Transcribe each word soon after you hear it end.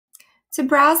To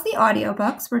browse the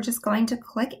audiobooks, we're just going to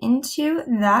click into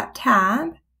that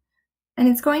tab, and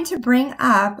it's going to bring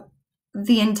up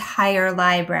the entire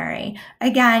library.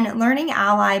 Again, Learning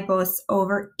Ally boasts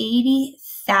over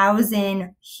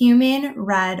 80,000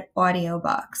 human-read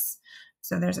audiobooks.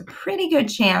 So there's a pretty good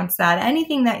chance that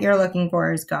anything that you're looking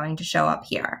for is going to show up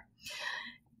here.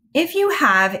 If you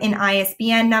have an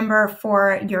ISBN number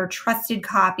for your trusted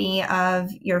copy of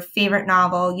your favorite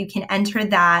novel, you can enter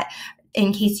that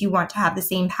in case you want to have the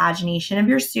same pagination of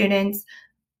your students.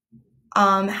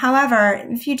 However,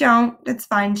 if you don't, that's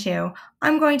fine too.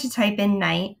 I'm going to type in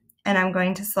Night and I'm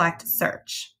going to select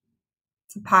Search.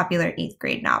 It's a popular 8th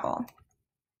grade novel.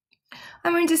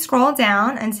 I'm going to scroll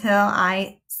down until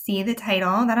I see the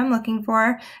title that I'm looking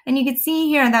for, and you can see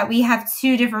here that we have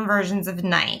 2 different versions of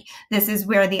Night. This is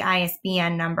where the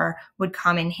ISBN number would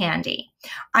come in handy.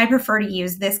 I prefer to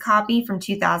use this copy from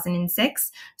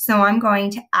 2006, so I'm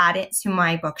going to add it to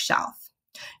my bookshelf.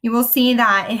 You will see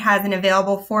that it has an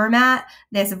available format.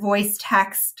 This voice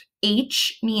text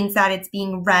H means that it's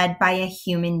being read by a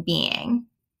human being.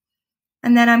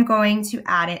 And then I'm going to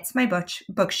add it to my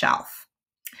bookshelf.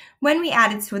 When we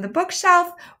add it to the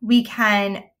bookshelf, we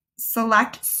can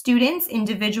select students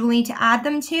individually to add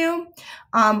them to,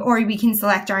 or we can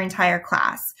select our entire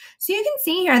class. So you can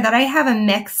see here that I have a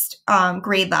mixed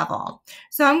grade level.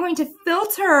 So I'm going to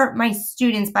filter my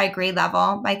students by grade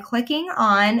level by clicking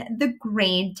on the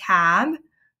grade tab,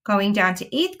 going down to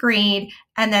 8th grade,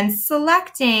 and then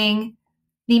selecting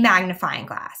the magnifying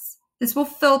glass. This will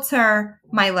filter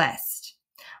my list.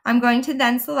 I'm going to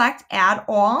then select Add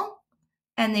All,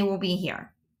 and they will be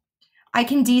here. I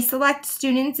can deselect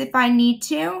students if I need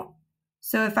to.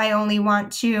 So if I only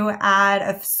want to add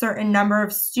a certain number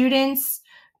of students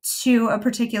to a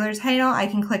particular title, I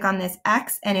can click on this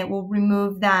X and it will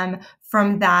remove them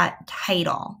from that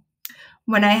title.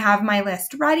 When I have my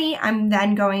list ready, I'm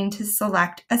then going to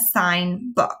select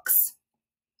Assign Books.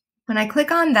 When I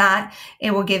click on that,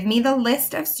 it will give me the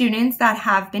list of students that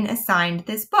have been assigned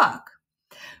this book.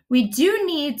 We do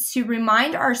need to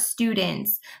remind our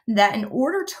students that in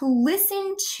order to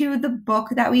listen to the book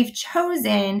that we've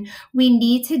chosen, we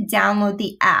need to download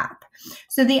the app.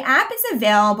 So the app is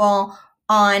available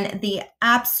on the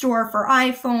App Store for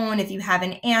iPhone. If you have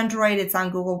an Android, it's on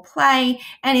Google Play,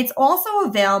 and it's also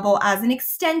available as an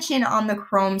extension on the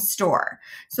Chrome store.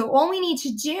 So all we need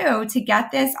to do to get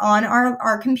this on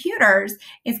our computers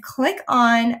is click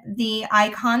on the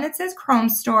icon that says Chrome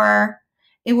Store.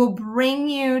 It will bring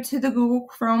you to the Google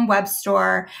Chrome Web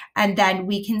Store, and then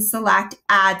we can select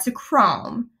Add to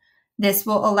Chrome. This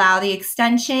will allow the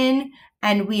extension,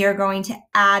 and we are going to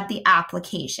add the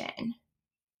application.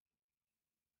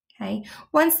 Okay.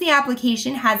 Once the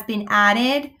application has been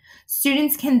added,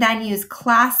 students can then use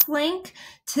ClassLink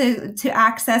to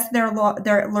access their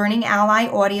Learning Ally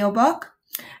audiobook.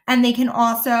 And they can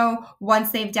also,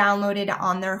 once they've downloaded it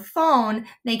on their phone,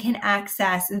 they can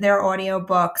access their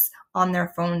audiobooks on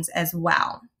their phones as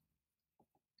well.